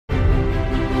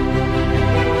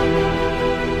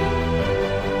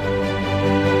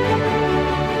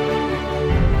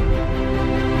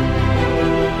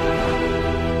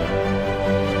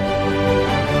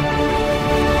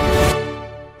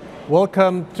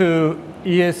Welcome to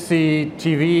ESC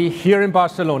TV here in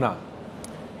Barcelona.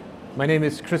 My name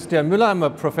is Christian Mueller. I'm a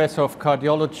professor of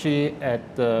cardiology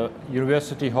at the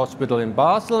University Hospital in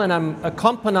Basel, and I'm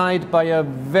accompanied by a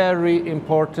very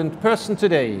important person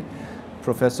today,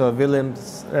 Professor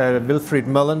Wilfried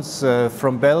Mullens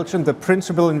from Belgium, the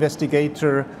principal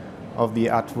investigator of the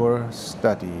ADVOR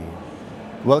study.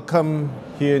 Welcome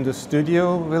here in the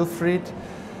studio, Wilfried.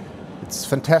 It's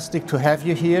fantastic to have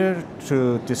you here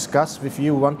to discuss with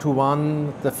you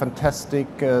one-to-one the fantastic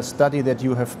study that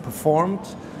you have performed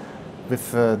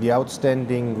with the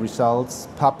outstanding results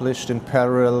published in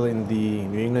parallel in the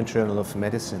New England Journal of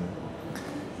Medicine.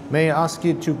 May I ask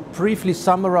you to briefly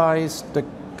summarize the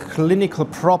clinical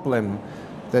problem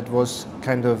that was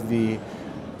kind of the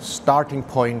starting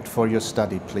point for your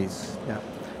study, please? Yeah.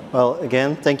 Well,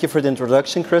 again, thank you for the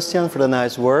introduction, Christian, for the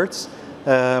nice words.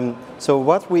 So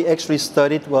what we actually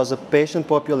studied was a patient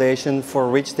population for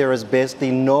which there is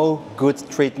basically no good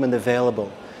treatment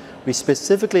available. We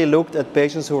specifically looked at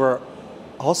patients who were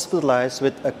hospitalized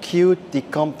with acute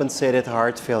decompensated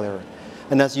heart failure.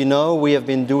 And as you know, we have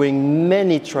been doing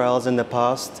many trials in the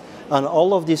past, and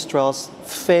all of these trials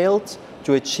failed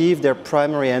to achieve their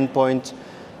primary endpoint,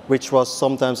 which was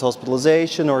sometimes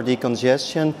hospitalization or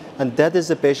decongestion, and that is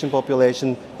the patient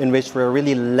population in which we're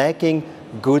really lacking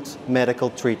good medical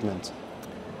treatment.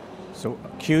 So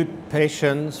acute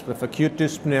patients with acute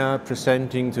dyspnea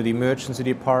presenting to the emergency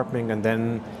department and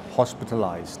then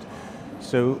hospitalized.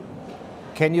 So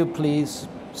can you please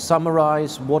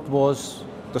summarize what was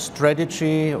the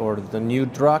strategy or the new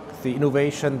drug, the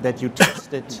innovation that you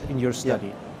tested in your study?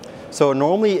 Yeah. So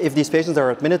normally if these patients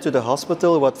are admitted to the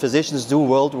hospital, what physicians do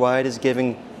worldwide is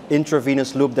giving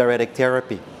intravenous loop diuretic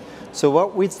therapy. So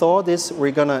what we thought is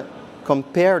we're going to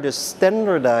compare the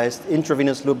standardized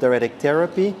intravenous loop diuretic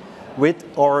therapy with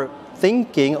our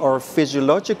thinking, our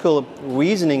physiological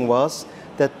reasoning was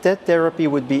that that therapy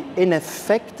would be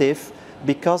ineffective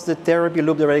because the therapy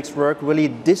loop diuretics work really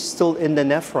distal in the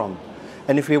nephron.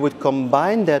 And if we would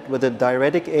combine that with a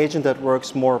diuretic agent that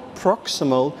works more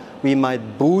proximal, we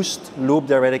might boost loop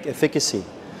diuretic efficacy.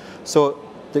 So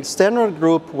the standard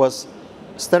group was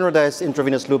standardized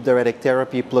intravenous loop diuretic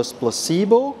therapy plus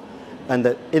placebo, and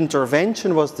the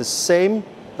intervention was the same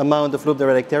amount of loop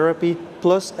diuretic therapy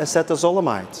plus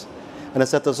acetazolamide. And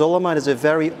acetazolamide is a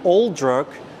very old drug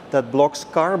that blocks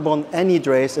carbon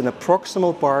anhydrase in the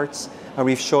proximal parts, and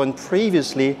we've shown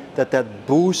previously that that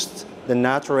boosts the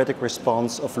natriuretic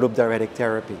response of loop diuretic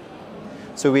therapy.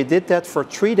 So we did that for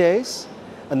 3 days,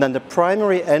 and then the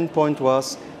primary endpoint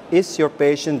was, is your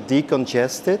patient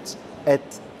decongested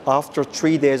after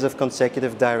 3 days of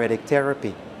consecutive diuretic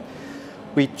therapy?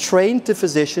 We trained the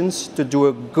physicians to do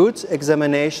a good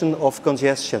examination of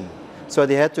congestion. So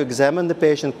they had to examine the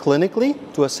patient clinically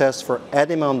to assess for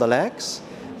edema on the legs,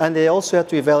 and they also had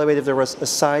to evaluate if there was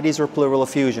ascites or pleural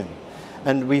effusion.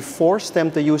 And we forced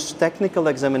them to use technical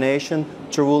examination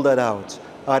to rule that out,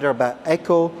 either by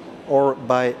echo or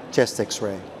by chest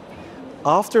X-ray.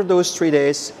 After those 3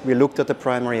 days, we looked at the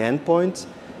primary endpoint,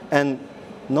 and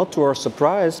not to our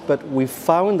surprise, but we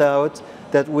found out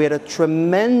that we had a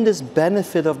tremendous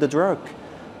benefit of the drug.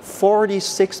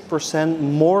 46%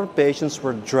 more patients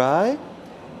were dry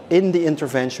in the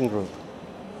intervention group.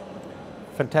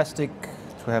 Fantastic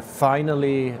to have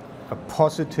finally a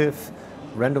positive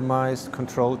randomized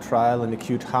controlled trial in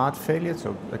acute heart failure.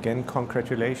 So again,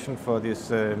 congratulations for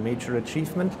this major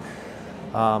achievement.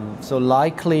 So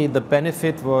likely the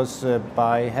benefit was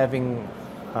by having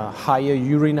higher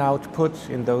urine output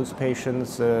in those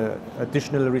patients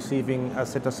additionally receiving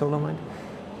acetazolamide.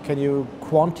 Can you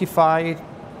quantify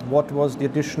what was the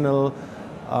additional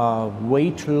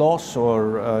weight loss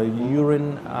or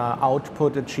urine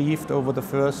output achieved over the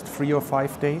first 3 or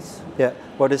 5 days? Yeah,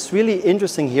 what is really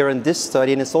interesting here in this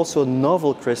study, and it's also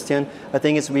novel, Christian, I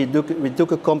think is we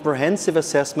took a comprehensive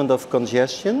assessment of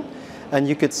congestion, and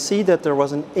you could see that there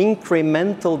was an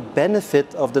incremental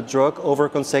benefit of the drug over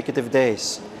consecutive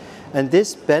days. And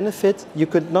this benefit, you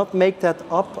could not make that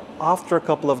up after a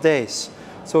couple of days.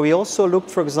 So we also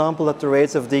looked, for example, at the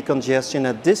rates of decongestion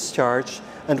at discharge,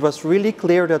 and it was really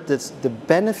clear that the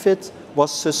benefit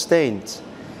was sustained.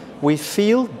 We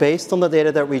feel, based on the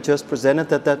data that we just presented,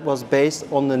 that that was based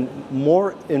on a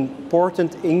more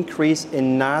important increase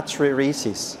in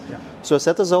natriuresis. Yeah. So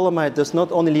acetazolamide does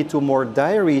not only lead to more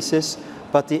diuresis,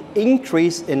 but the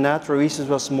increase in natriuresis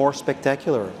was more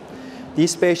spectacular.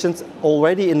 These patients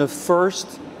already in the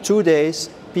first 2 days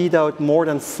peed out more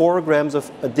than 4 grams of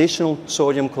additional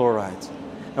sodium chloride.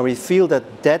 And we feel that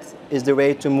that is the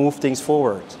way to move things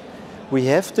forward. We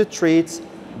have to treat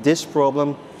this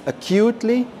problem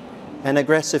acutely and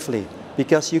aggressively.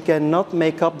 because you cannot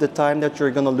make up the time that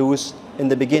you're going to lose in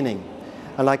the beginning.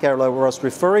 And like I was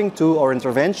referring to, our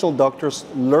interventional doctors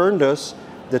learned us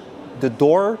the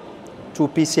door to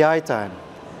PCI time,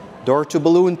 door to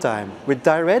balloon time. With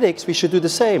diuretics, we should do the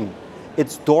same.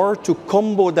 It's door to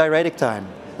combo diuretic time.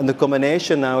 And the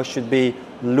combination now should be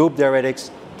loop diuretics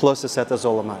plus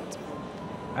acetazolamide.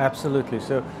 Absolutely.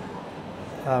 So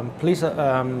please,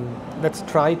 let's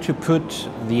try to put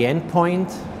the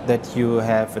endpoint that you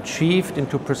have achieved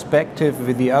into perspective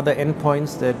with the other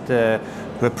endpoints that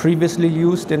were previously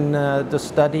used in the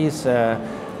studies.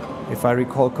 If I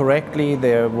recall correctly,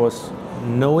 there was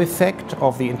no effect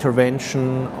of the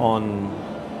intervention on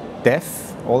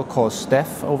death, all-cause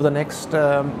death over the next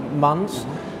months,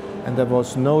 and there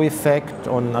was no effect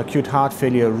on acute heart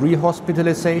failure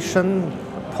rehospitalization,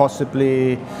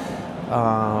 possibly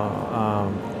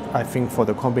I think for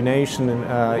the combination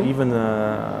even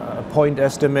a point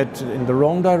estimate in the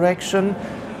wrong direction,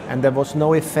 and there was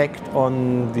no effect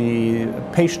on the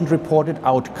patient-reported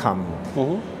outcome.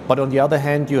 But on the other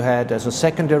hand, you had as a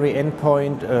secondary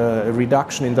endpoint a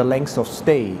reduction in the length of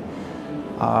stay.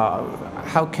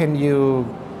 How can you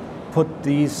put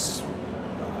these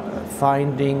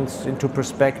findings into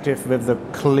perspective with the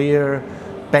clear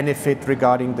benefit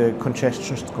regarding the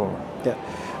congestion score? Yeah.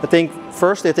 I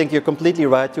think you're completely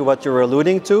right to what you're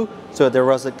alluding to. So there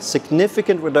was a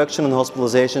significant reduction in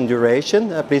hospitalization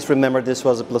duration. Please remember this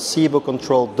was a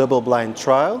placebo-controlled double-blind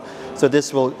trial. So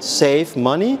this will save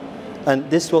money, and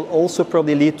this will also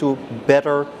probably lead to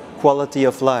better quality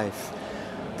of life.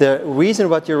 The reason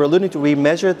what you're alluding to, we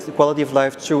measured the quality of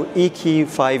life through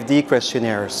EQ-5D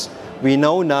questionnaires. We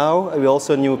know now, we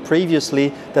also knew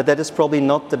previously, that that is probably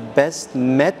not the best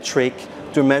metric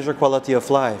to measure quality of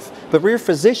life. But we're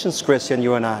physicians, Christian,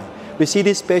 you and I. We see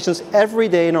these patients every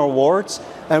day in our wards,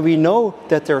 and we know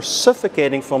that they're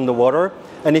suffocating from the water,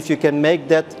 and if you can make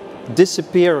that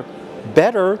disappear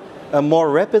better and more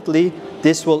rapidly,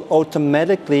 this will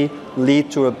automatically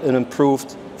lead to an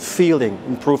improved feeling,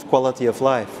 improved quality of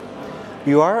life.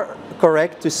 You are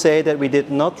correct to say that we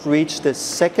did not reach the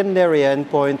secondary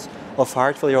endpoint of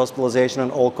heart failure hospitalization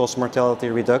and all-cause mortality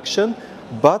reduction,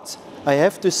 but I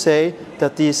have to say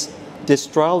that this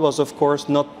trial was, of course,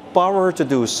 not powered to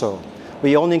do so.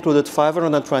 We only included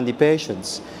 520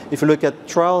 patients. If you look at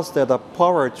trials that are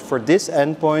powered for this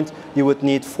endpoint, you would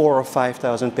need 4,000 or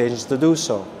 5,000 patients to do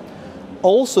so.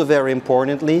 Also, very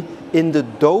importantly, in the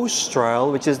DOSE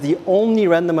trial, which is the only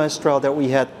randomized trial that we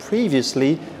had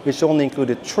previously, which only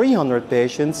included 300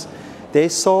 patients, they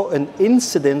saw an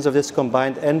incidence of this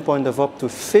combined endpoint of up to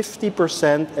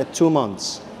 50% at 2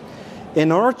 months.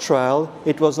 In our trial,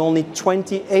 it was only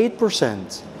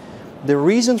 28%. The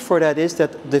reason for that is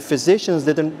that the physicians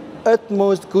did an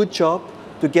utmost good job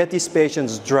to get these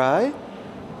patients dry,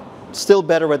 still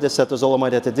better with the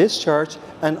acetazolamide at the discharge,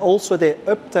 and also they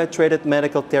up-titrated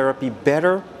medical therapy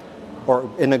better or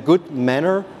in a good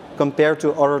manner compared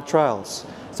to other trials.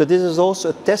 So this is also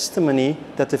a testimony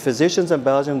that the physicians in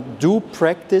Belgium do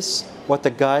practice what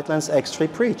the guidelines actually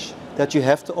preach, that you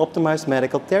have to optimize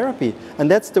medical therapy.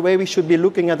 And that's the way we should be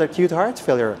looking at acute heart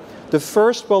failure. The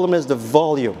first problem is the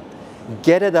volume.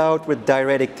 Get it out with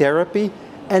diuretic therapy,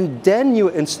 and then you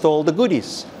install the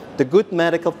goodies. The good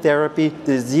medical therapy,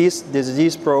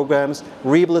 disease programs,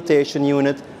 rehabilitation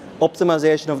unit,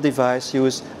 optimization of device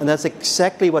use, and that's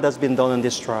exactly what has been done in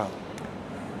this trial.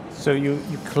 So you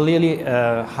clearly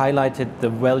highlighted the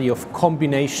value of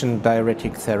combination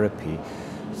diuretic therapy.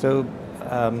 So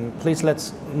please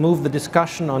let's move the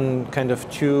discussion on kind of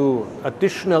 2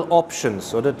 additional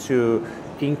options in order to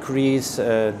increase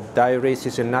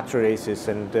diuresis and natriuresis.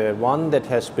 And one that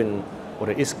has been or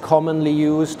is commonly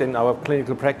used in our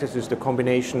clinical practice is the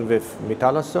combination with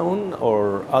metolazone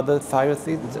or other thyroid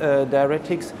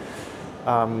diuretics.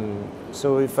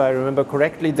 So if I remember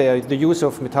correctly, the use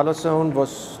of metolazone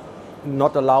was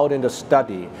not allowed in the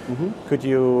study. Could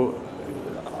you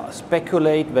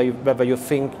speculate whether you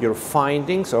think your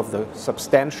findings of the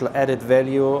substantial added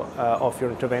value of your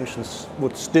interventions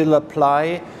would still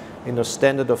apply in the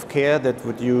standard of care that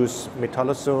would use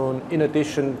metolazone in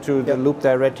addition to the loop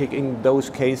diuretic in those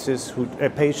cases,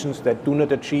 patients that do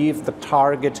not achieve the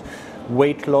target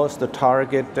weight loss, the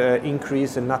target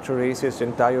increase in natriuresis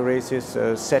and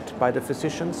diuresis set by the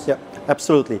physicians? Yeah,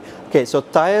 absolutely. Okay, so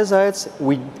thiazides,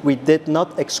 we did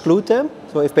not exclude them.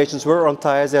 So if patients were on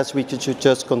thiazides, we should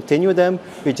just continue them.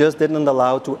 We just didn't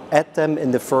allow to add them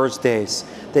in the first days.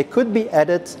 They could be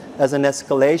added as an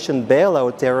escalation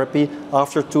bailout therapy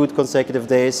after 2 consecutive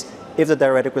days if the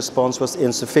diuretic response was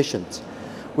insufficient.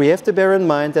 We have to bear in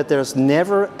mind that there's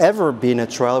never ever been a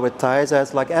trial with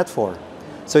thiazides like ADVOR.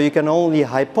 So you can only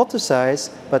hypothesize,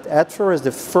 but ADVOR is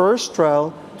the first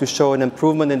trial to show an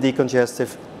improvement in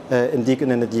decongestive, in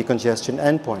the decongestion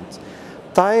endpoint.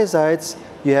 Thiazides,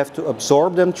 you have to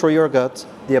absorb them through your gut.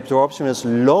 The absorption is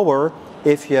lower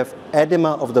if you have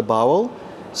edema of the bowel.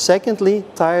 Secondly,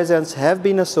 thiazides have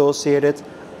been associated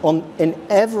in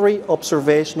every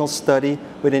observational study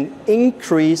with an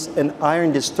increase in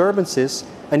iron disturbances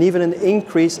and even an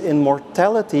increase in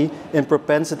mortality in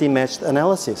propensity-matched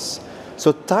analysis.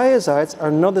 So thiazides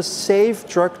are not a safe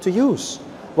drug to use,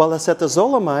 while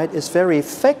acetazolamide is very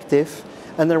effective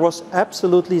and there was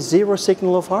absolutely zero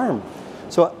signal of harm.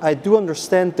 So I do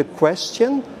understand the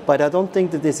question, but I don't think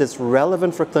that this is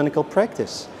relevant for clinical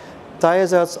practice.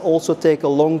 Thiazides also take a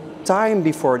long time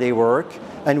before they work,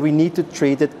 and we need to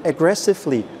treat it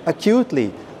aggressively,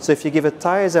 acutely. So if you give a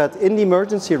thiazide in the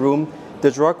emergency room, the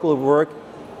drug will work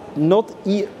not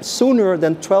sooner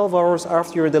than 12 hours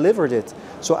after you delivered it.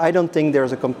 So I don't think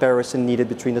there's a comparison needed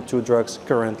between the two drugs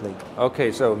currently.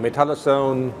 Okay, so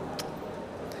metallazone,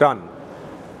 done.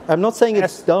 I'm not saying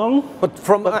it's done. But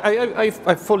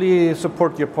I fully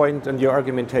support your point and your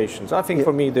argumentations. I think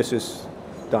for me this is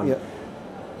done. Yeah.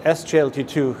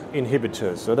 SGLT2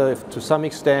 inhibitors, so that to some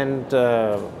extent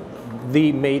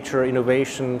the major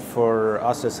innovation for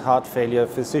us as heart failure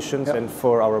physicians and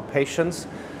for our patients.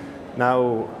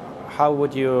 Now, how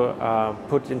would you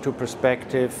put into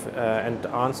perspective and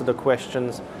answer the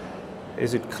questions?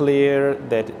 Is it clear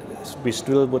that we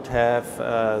still would have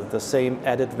the same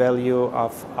added value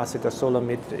of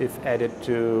acetazolamide if added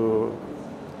to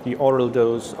the oral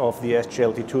dose of the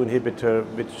SGLT2 inhibitor,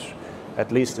 which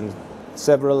at least in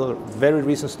several very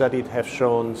recent studies have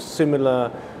shown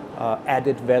similar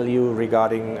added value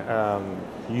regarding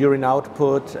urine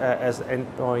output as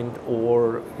endpoint,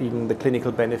 or even the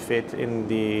clinical benefit in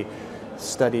the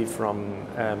study from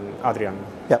Adrian?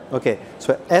 Yeah, okay.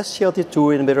 So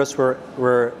SGLT2 inhibitors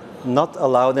were not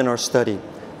allowed in our study.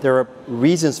 There are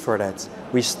reasons for that.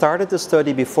 We started the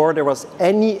study before there was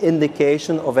any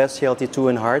indication of SGLT2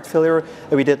 in heart failure,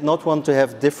 and we did not want to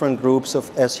have different groups of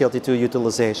SGLT2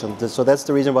 utilization. So that's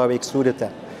the reason why we excluded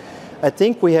them. I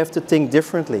think we have to think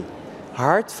differently.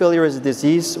 Heart failure is a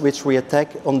disease which we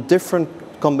attack on different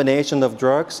combinations of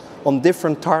drugs on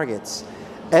different targets.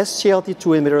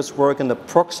 SGLT2 inhibitors work in the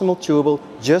proximal tubule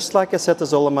just like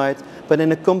acetazolamide, but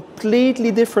in a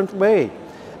completely different way.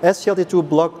 SGLT2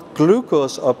 blocks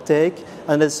glucose uptake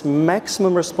and is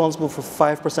maximum responsible for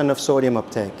 5% of sodium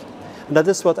uptake. And that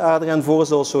is what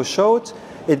ADVOR also showed.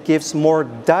 It gives more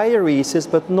diuresis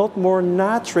but not more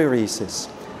natriuresis.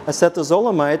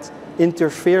 Acetazolamide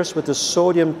interferes with the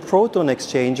sodium proton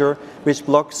exchanger, which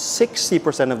blocks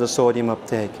 60% of the sodium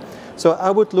uptake. So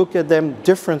I would look at them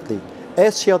differently.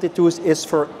 SGLT2 is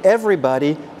for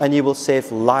everybody and you will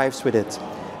save lives with it.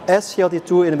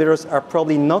 SGLT2 inhibitors are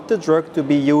probably not the drug to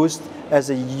be used as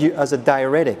a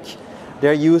diuretic.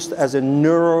 They're used as a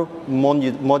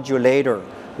neuromodulator,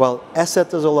 while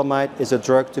acetazolamide is a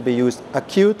drug to be used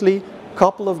acutely,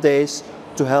 couple of days,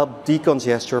 to help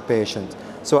decongest your patient.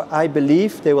 So I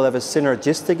believe they will have a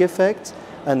synergistic effect,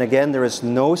 and again, there is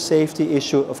no safety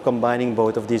issue of combining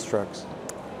both of these drugs.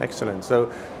 Excellent.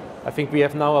 So I think we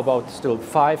have now about still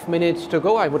 5 minutes to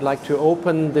go. I would like to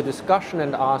open the discussion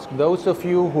and ask those of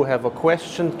you who have a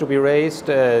question to be raised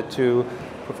to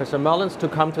Professor Mullens to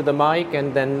come to the mic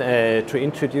and then to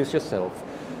introduce yourself.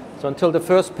 So until the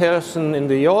first person in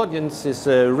the audience is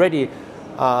ready,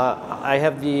 I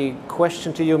have the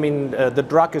question to you. I mean, the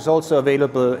drug is also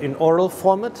available in oral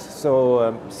format.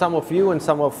 So some of you and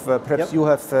some of perhaps you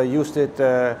have used it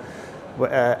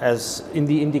as in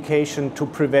the indication to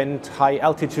prevent high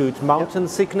altitude mountain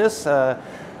sickness. I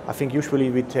think usually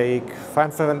we take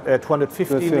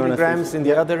 250 milligrams in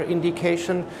the other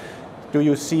indication. Do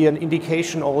you see an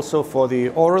indication also for the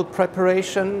oral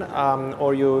preparation,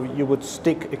 or you would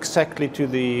stick exactly to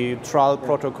the trial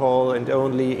protocol and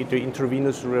only the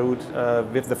intravenous route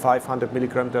with the 500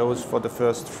 milligram dose for the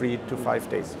first 3 to 5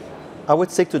 days? I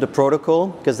would stick to the protocol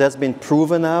because that's been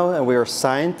proven now, and we are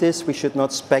scientists. We should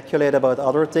not speculate about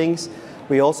other things.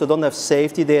 We also don't have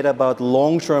safety data about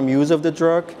long-term use of the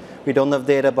drug. We don't have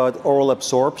data about oral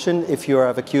absorption if you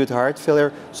have acute heart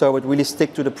failure, so I would really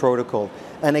stick to the protocol.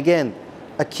 And again,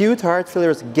 acute heart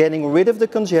failure is getting rid of the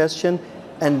congestion,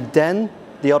 and then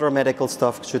the other medical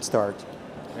stuff should start.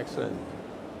 Excellent.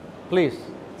 Please.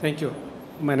 Thank you.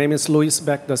 My name is Luis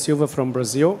Beck da Silva from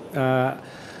Brazil.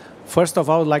 First of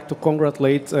all, I would like to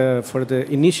congratulate for the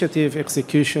initiative,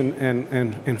 execution,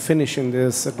 and finishing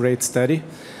this great study.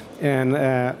 And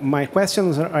my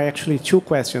questions are actually two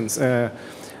questions.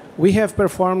 We have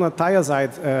performed a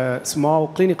thiazide small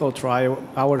clinical trial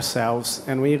ourselves,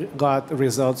 and we got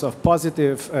results of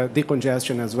positive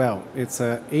decongestion as well. It's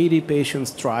an 80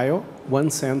 patients trial, one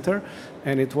center,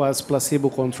 and it was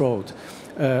placebo-controlled.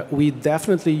 We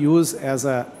definitely use as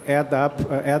a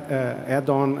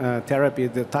add-on therapy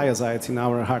the thiazides in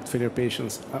our heart failure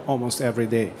patients almost every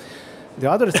day. The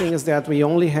other thing is that we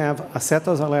only have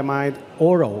acetazolamide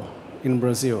oral in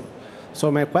Brazil. So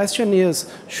my question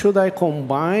is, should I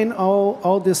combine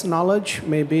all this knowledge,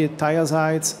 maybe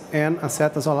thiazides and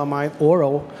acetazolamide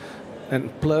oral, and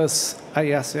plus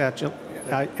SGLT2?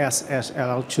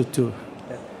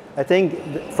 I think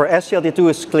for SGLT2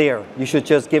 is clear. You should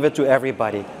just give it to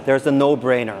everybody. There's a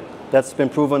no-brainer. That's been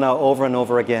proven now over and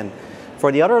over again.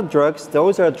 For the other drugs,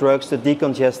 those are drugs to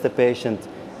decongest the patient.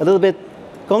 A little bit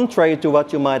contrary to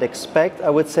what you might expect, I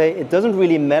would say it doesn't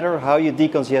really matter how you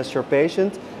decongest your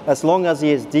patient as long as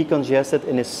he is decongested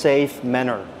in a safe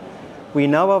manner. We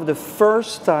now have the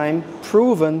first time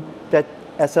proven that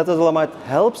acetazolamide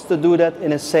helps to do that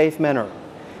in a safe manner.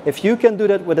 If you can do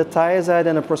that with a thiazide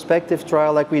in a prospective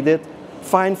trial like we did,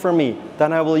 fine for me,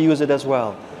 then I will use it as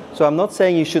well. So I'm not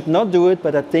saying you should not do it,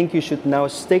 but I think you should now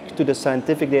stick to the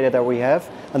scientific data that we have,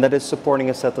 and that is supporting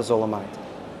acetazolamide.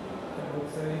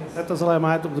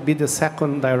 Acetazolamide would be the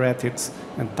second diuretics,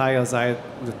 and thiazide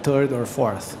the third or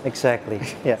fourth. Exactly.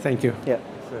 Yeah. Thank you. Yeah.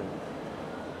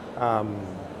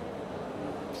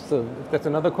 So if that's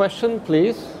another question,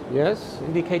 please. Yes,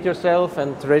 indicate yourself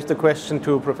and raise the question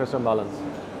to Professor Mullens.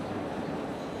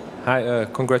 Hi,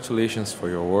 congratulations for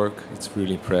your work. It's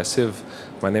really impressive.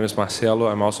 My name is Marcelo.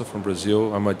 I'm also from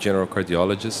Brazil. I'm a general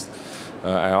cardiologist.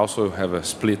 I also have a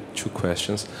split two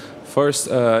questions. First,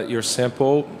 your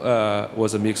sample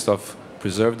was a mix of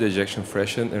preserved ejection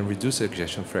fraction and reduced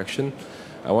ejection fraction.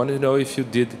 I want to know if you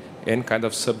did any kind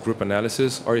of subgroup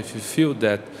analysis, or if you feel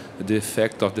that the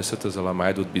effect of the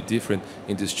acetazolamide would be different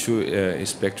in these two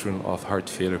spectrum of heart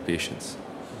failure patients.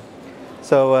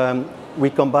 So we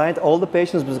combined all the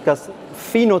patients because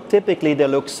phenotypically they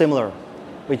look similar.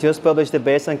 We just published the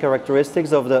baseline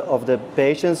characteristics of the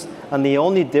patients, and the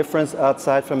only difference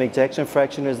outside from ejection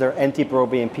fraction is their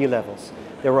NT-proBNP levels.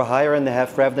 They were higher in the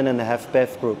HFrEF than in the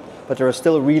HFpEF group, but they were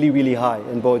still really, really high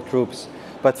in both groups.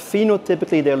 But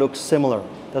phenotypically they look similar.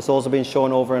 That's also been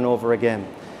shown over and over again.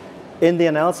 In the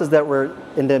analysis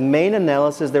in the main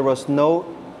analysis, there was no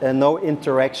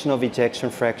interaction of ejection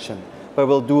fraction, but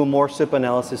we'll do more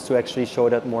sub-analysis to actually show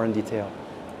that more in detail.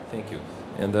 Thank you.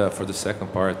 And for the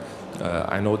second part,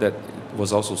 I know that it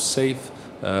was also safe,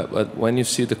 but when you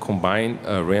see the combined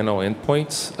renal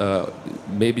endpoints,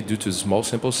 maybe due to small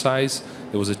sample size,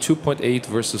 it was a 2.8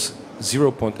 versus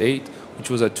 0.8, which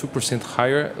was a 2%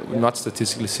 higher, not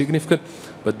statistically significant.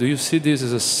 But do you see this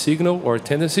as a signal or a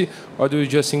tendency, or do you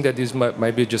just think that this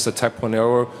might be just a type 1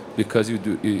 error because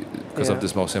of the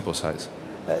small sample size?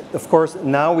 Of course,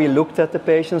 now we looked at the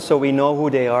patients, so we know who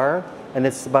they are. And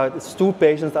it's 2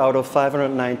 patients out of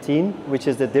 519, which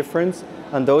is the difference.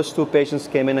 And those 2 patients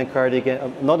came in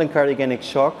not in cardiogenic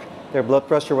shock. Their blood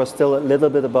pressure was still a little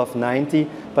bit above 90,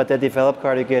 but they developed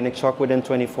cardiogenic shock within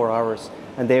 24 hours.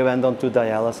 And they went on to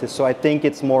dialysis. So I think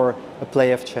it's more a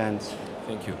play of chance.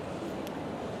 Thank you.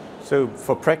 So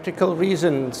for practical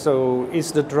reasons, so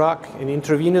is the drug an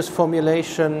intravenous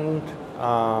formulation?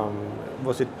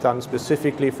 Was it done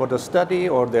specifically for the study,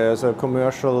 or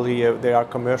they are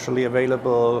commercially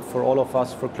available for all of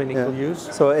us for clinical use?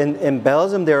 So in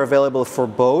Belgium, they're available for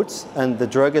both, and the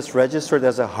drug is registered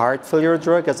as a heart failure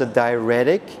drug, as a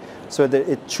diuretic. So that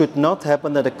it should not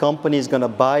happen that a company is going to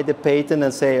buy the patent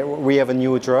and say, we have a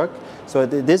new drug. So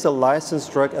it is a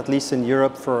licensed drug, at least in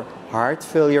Europe, for heart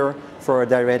failure, for a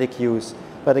diuretic use.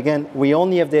 But again, we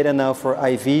only have data now for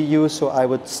IV use, so I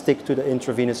would stick to the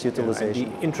intravenous utilization.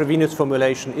 And the intravenous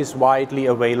formulation is widely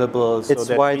available, so it's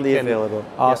that widely we can available.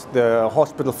 Ask the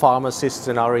hospital pharmacists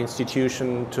in our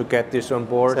institution to get this on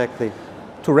board. Exactly.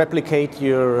 To replicate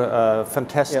your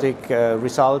fantastic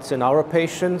results in our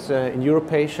patients, in your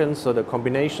patients, so the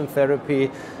combination therapy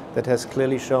that has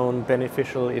clearly shown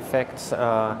beneficial effects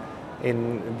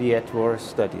in the ADVOR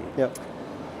study.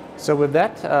 So with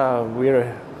that, we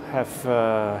have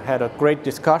had a great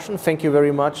discussion. Thank you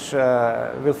very much,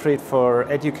 Wilfried, for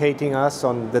educating us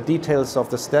on the details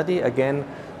of the study. Again,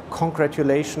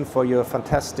 congratulations for your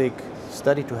fantastic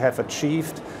study to have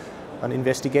achieved an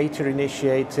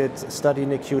investigator-initiated study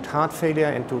in acute heart failure,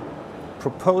 and to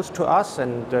propose to us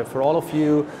and for all of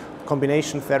you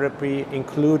combination therapy,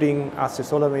 including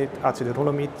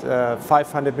acetazolamide,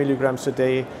 500 milligrams a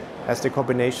day as the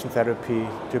combination therapy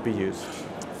to be used.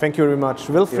 Thank you very much,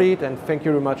 Wilfried, and thank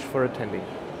you very much for attending.